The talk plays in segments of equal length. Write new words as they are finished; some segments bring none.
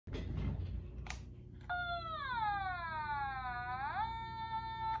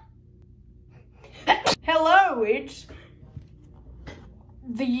Twitch.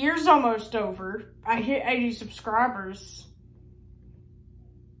 The year's almost over. I hit 80 subscribers.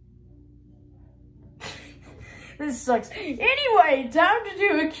 This sucks. Anyway, time to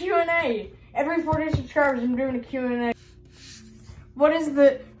do a Q&A. Every 40 subscribers, I'm doing a Q&A. What is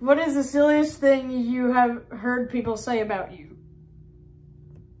the silliest thing you have heard people say about you?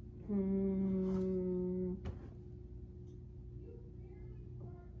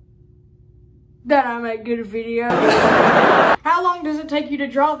 That I make good videos. How long does it take you to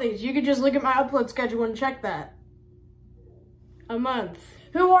draw these? You could just look at my upload schedule and check that. A month.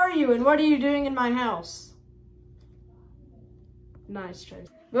 Who are you and what are you doing in my house? Nice, Chase.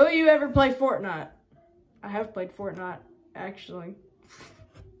 Will you ever play Fortnite? I have played Fortnite, actually.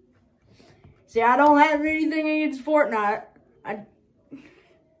 See, I don't have anything against Fortnite.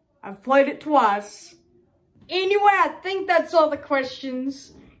 I've played it twice. Anyway, I think that's all the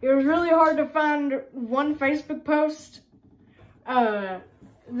questions. It was really hard to find one Facebook post that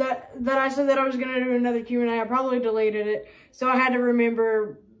I said that I was going to do another Q&A. I probably deleted it, so I had to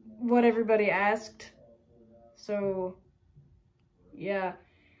remember what everybody asked. So, yeah.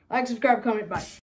 Like, subscribe, comment, bye.